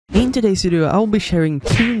In today's video, I will be sharing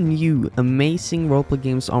 2 new amazing roleplay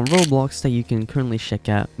games on Roblox that you can currently check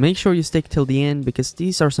out. Make sure you stick till the end because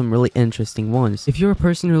these are some really interesting ones. If you're a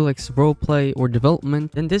person who likes roleplay or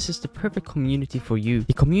development, then this is the perfect community for you.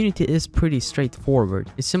 The community is pretty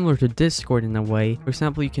straightforward. It's similar to Discord in a way. For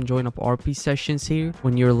example, you can join up RP sessions here.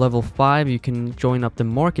 When you're level 5, you can join up the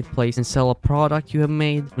marketplace and sell a product you have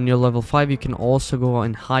made. When you're level 5, you can also go out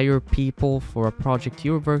and hire people for a project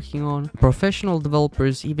you're working on. Professional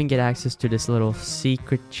developers even get access to this little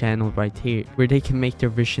secret channel right here where they can make their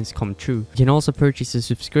visions come true. You can also purchase a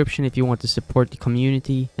subscription if you want to support the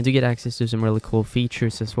community and to get access to some really cool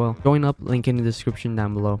features as well. Join up, link in the description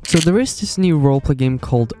down below. So there is this new roleplay game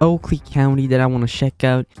called Oakley County that I want to check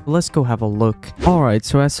out. Let's go have a look. Alright,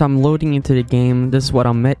 so as I'm loading into the game, this is what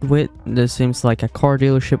I'm met with. This seems like a car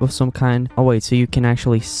dealership of some kind. Oh wait, so you can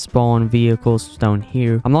actually spawn vehicles down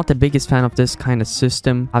here. I'm not the biggest fan of this kind of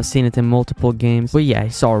system. I've seen it in multiple games, but yeah,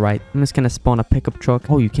 it's alright. I'm just gonna spawn a pickup truck.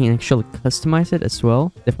 Oh, you can actually customize it as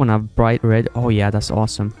well. This one have bright red. Oh yeah, that's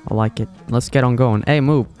awesome. I like it. Let's get on going. Hey,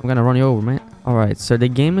 move. I'm gonna run you over, man. Alright, so the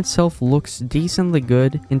game itself looks decently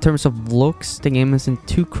good. In terms of looks, the game isn't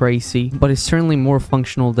too crazy, but it's certainly more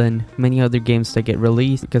functional than many other games that get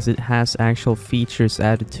released because it has actual features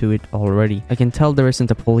added to it already. I can tell there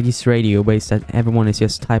isn't a police radio base that everyone is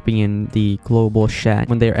just typing in the global chat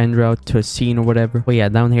when they're en route to a scene or whatever. But yeah,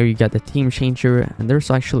 down here you got the team changer, and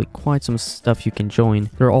there's actually quite some stuff you can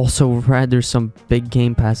join. There are also rather some big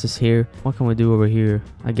game passes here. What can we do over here?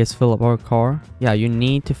 I guess fill up our car. Yeah, you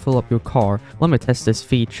need to fill up your car. Let me test this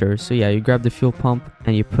feature. So yeah, you grab the fuel pump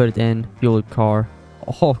and you put it in, fuel the car.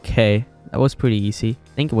 Okay, that was pretty easy.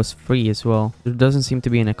 I think it was free as well. There doesn't seem to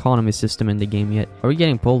be an economy system in the game yet. Are we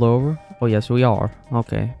getting pulled over? Oh yes, we are.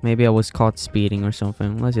 Okay, maybe I was caught speeding or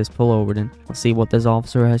something. Let's just pull over then. Let's see what this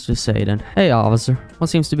officer has to say then. Hey officer,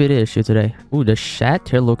 what seems to be the issue today? Ooh, the chat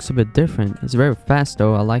here looks a bit different. It's very fast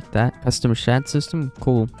though, I like that. Custom chat system,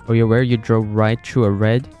 cool. Are you aware you drove right through a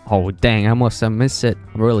red? Oh dang, I must have missed it.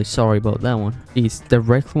 I'm really sorry about that one. Jeez,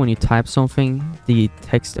 directly when you type something, the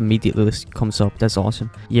text immediately comes up. That's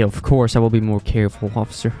awesome. Yeah, of course I will be more careful,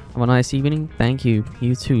 officer. Have a nice evening. Thank you.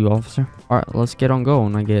 You too, officer. Alright, let's get on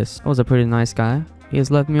going, I guess. That was a pretty nice guy. He has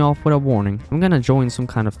let me off with a warning. I'm gonna join some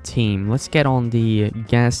kind of team. Let's get on the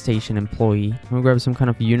gas station employee. I'm gonna grab some kind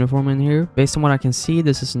of uniform in here. Based on what I can see,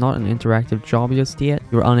 this is not an interactive job just yet.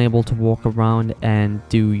 You're unable to walk around and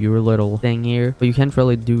do your little thing here, but you can't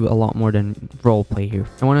really do a lot more than roleplay here.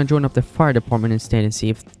 I want to join up the fire department instead and see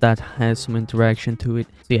if that has some interaction to it.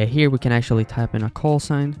 So yeah, here we can actually type in a call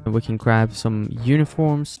sign and we can grab some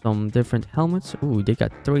uniforms, some different helmets. Ooh, they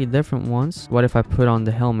got 3 different ones. What if I put on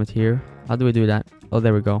the helmet here? How do we do that? Oh,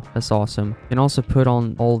 there we go. That's awesome. You can also put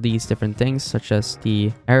on all these different things, such as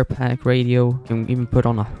the air pack radio. You can even put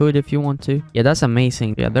on a hood if you want to. Yeah, that's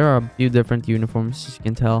amazing. Yeah, there are a few different uniforms, as you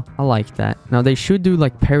can tell. I like that. Now, they should do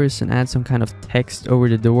like Paris and add some kind of text over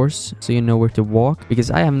the doors so you know where to walk, because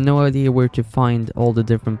I have no idea where to find all the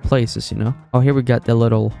different places, you know? Oh, here we got the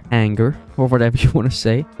little hangar, or whatever you want to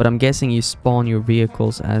say. But I'm guessing you spawn your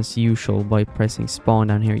vehicles as usual by pressing spawn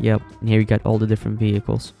down here. Yep. And here you got all the different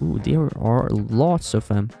vehicles. Ooh, there are lots of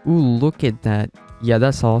them. Ooh, look at that. Yeah,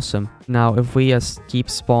 that's awesome. Now, if we just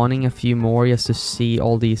keep spawning a few more just to see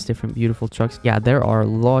all these different beautiful trucks. Yeah, there are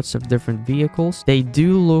lots of different vehicles. They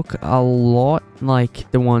do look a lot like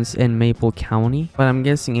the ones in Maple County. But I'm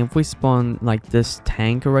guessing if we spawn like this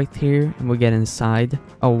tank right here and we get inside.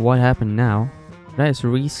 Oh, what happened now? Did I just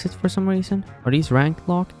reset for some reason? Are these rank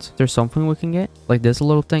locked? Is there something we can get? Like this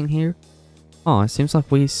little thing here? Oh, it seems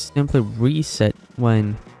like we simply reset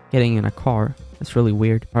when getting in a car. That's really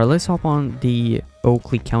weird. Alright, let's hop on the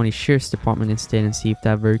Oakley County Sheriff's Department instead and see if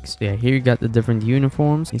that works. So yeah, here you got the different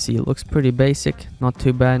uniforms. You see it looks pretty basic. Not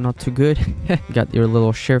too bad, not too good. You got your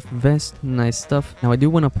little sheriff vest. Nice stuff. Now I do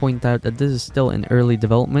want to point out that this is still in early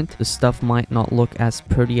development. The stuff might not look as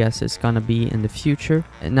pretty as it's gonna be in the future.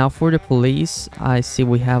 And now for the police, I see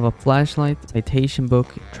we have a flashlight, citation book,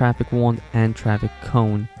 traffic wand, and traffic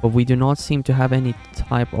cone. But we do not seem to have any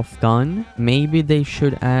type of gun. Maybe they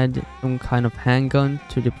should add some kind of handgun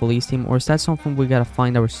to the police team, or is that something we gotta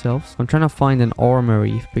find ourselves? I'm trying to find an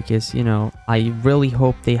armory because, you know, I really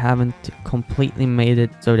hope they haven't completely made it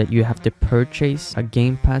so that you have to purchase a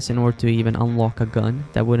game pass in order to even unlock a gun.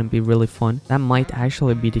 That wouldn't be really fun. That might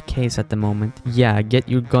actually be the case at the moment. Yeah, get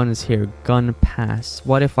your guns here. Gun pass.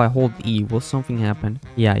 What if I hold E? Will something happen?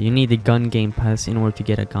 Yeah, you need a gun game pass in order to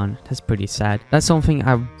get a gun. That's pretty sad. That's something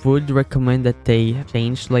I would recommend that they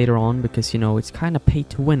change later on because, you know, it's kind of pay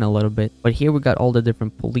to win a little bit. But here we we got all the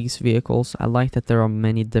different police vehicles. I like that there are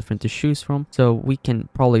many different to choose from, so we can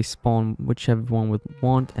probably spawn whichever one we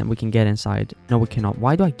want and we can get inside. No, we cannot.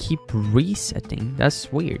 Why do I keep resetting?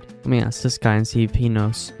 That's weird. Let me ask this guy and see if he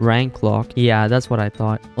knows. Rank lock. Yeah, that's what I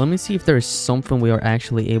thought. Let me see if there is something we are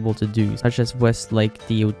actually able to do, such as Westlake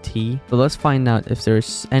DOT. So let's find out if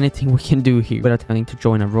there's anything we can do here without having to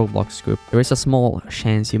join a Roblox group. There is a small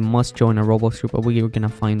chance you must join a Roblox group, but we're gonna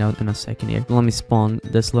find out in a second here. Let me spawn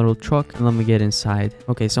this little truck and let me get inside.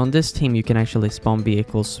 Okay, so on this team you can actually spawn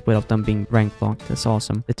vehicles without them being rank locked. That's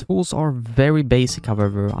awesome. The tools are very basic,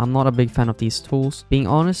 however. I'm not a big fan of these tools. Being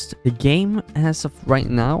honest, the game as of right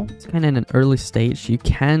now, it's kind of in an early stage. You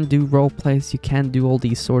can do role plays, you can do all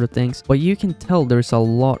these sort of things, but you can tell there's a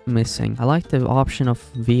lot missing. I like the option of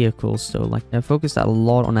vehicles though. Like, I focused a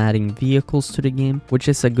lot on adding vehicles to the game, which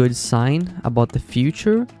is a good sign about the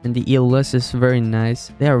future, and the ELS is very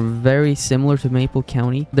nice. They are very similar to Maple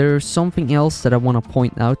County. There's something else that I want to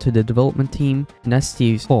point out to the development team, and that's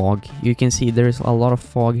the fog. You can see there's a lot of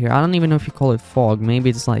fog here. I don't even know if you call it fog. Maybe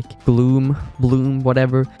it's like bloom,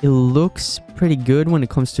 whatever. It looks pretty good when it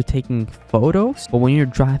comes to taking photos, but when you're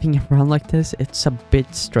driving around like this, it's a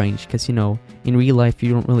bit strange because, you know, in real life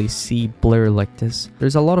you don't really see blur like this.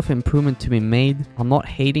 There's a lot of improvement to be made. I'm not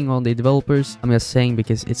hating on the developers. I'm just saying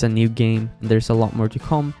because it's a new game and there's a lot more to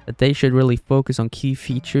come, that they should really focus on key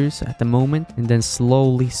features at the moment and then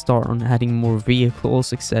slowly start on adding more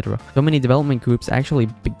vehicles, etc. So many development groups actually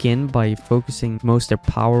begin by focusing most of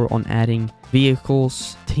their power on adding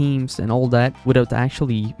vehicles, teams, and all that without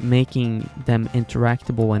actually making them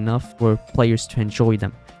interactable enough for players to enjoy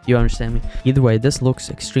them. You understand me? Either way, this looks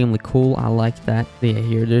extremely cool. I like that. Yeah,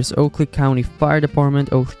 here there's Oakley County Fire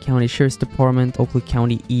Department, Oakley County Sheriff's Department, Oakley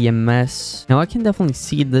County EMS. Now I can definitely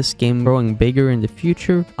see this game growing bigger in the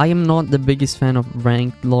future. I am not the biggest fan of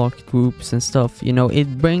ranked locked groups and stuff. You know,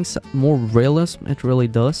 it brings more realism, it really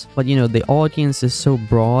does. But you know, the audience is so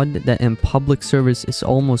broad that in public service it's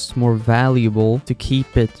almost more valuable to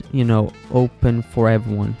keep it, you know, open for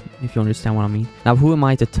everyone, if you understand what I mean. Now, who am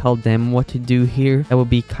I to tell them what to do here? That would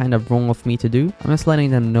be kind of wrong of me to do. I'm just letting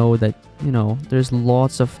them know that, you know, there's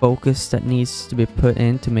lots of focus that needs to be put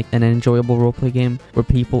in to make an enjoyable roleplay game where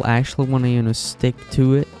people actually want to, you know, stick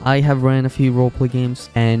to it. I have ran a few roleplay games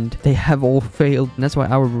and they have all failed, and that's why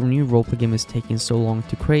our new roleplay game is taking so long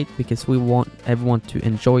to create, because we want everyone to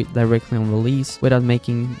enjoy it directly on release without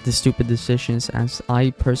making the stupid decisions as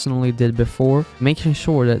I personally did before, making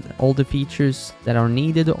sure that all the features that are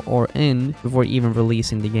needed are in before even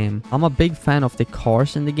releasing the game. I'm a big fan of the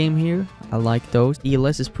cars in the game here. I like those.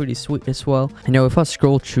 ELS is pretty sweet as well. I know if I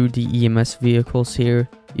scroll through the EMS vehicles here,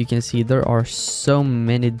 you can see there are so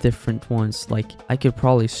many different ones. Like, I could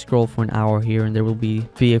probably scroll for an hour here and there will be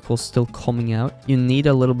vehicles still coming out. You need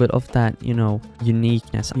a little bit of that, you know,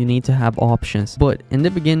 uniqueness. You need to have options. But in the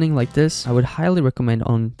beginning like this, I would highly recommend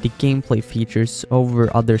on the gameplay features over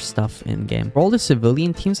other stuff in game. For all the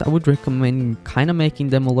civilian teams, I would recommend kind of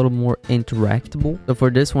making them a little more interactable. So for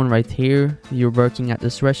this one right here, you're working at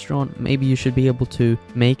this restaurant. Maybe you should be able to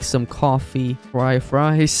make some coffee, fry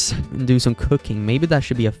fries, and do some cooking. Maybe that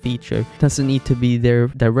should be a feature. Doesn't need to be there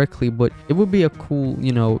directly, but it would be a cool,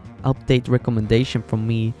 you know, update recommendation from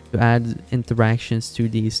me to add interactions to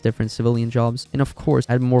these different civilian jobs, and of course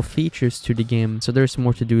add more features to the game so there's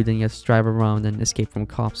more to do than just drive around and escape from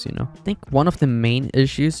cops, you know. I think one of the main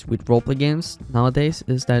issues with roleplay games nowadays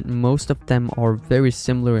is that most of them are very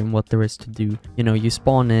similar in what there is to do. You know, you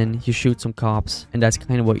spawn in, you shoot some cops, and that's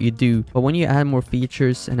kind of what you do. But when you add more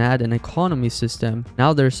features and add an economy system,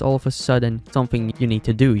 now there's all of a sudden something you need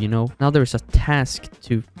to do, you know. Now there's a task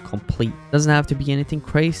to complete. Doesn't have to be anything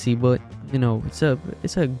crazy, but you know, it's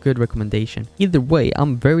a good recommendation. Either way,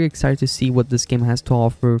 I'm very excited to see what this game has to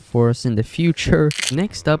offer for us in the future.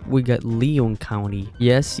 Next up, we got Leon County.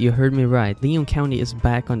 Yes, you heard me right. Leon County is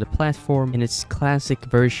back on the platform in its classic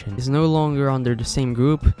version. It's no longer under the same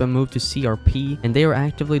group, but moved to CRP, and they are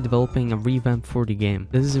actively developing a revamp for the game.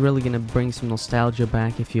 This is really gonna bring some nostalgia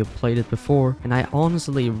back if you have played it before, and I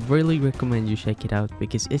honestly really recommend you check it out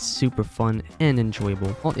because it's super fun and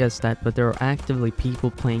enjoyable. Not just that, but there are actively people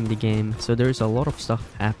playing the game, so there's a lot of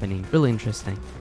stuff happening. Really interesting.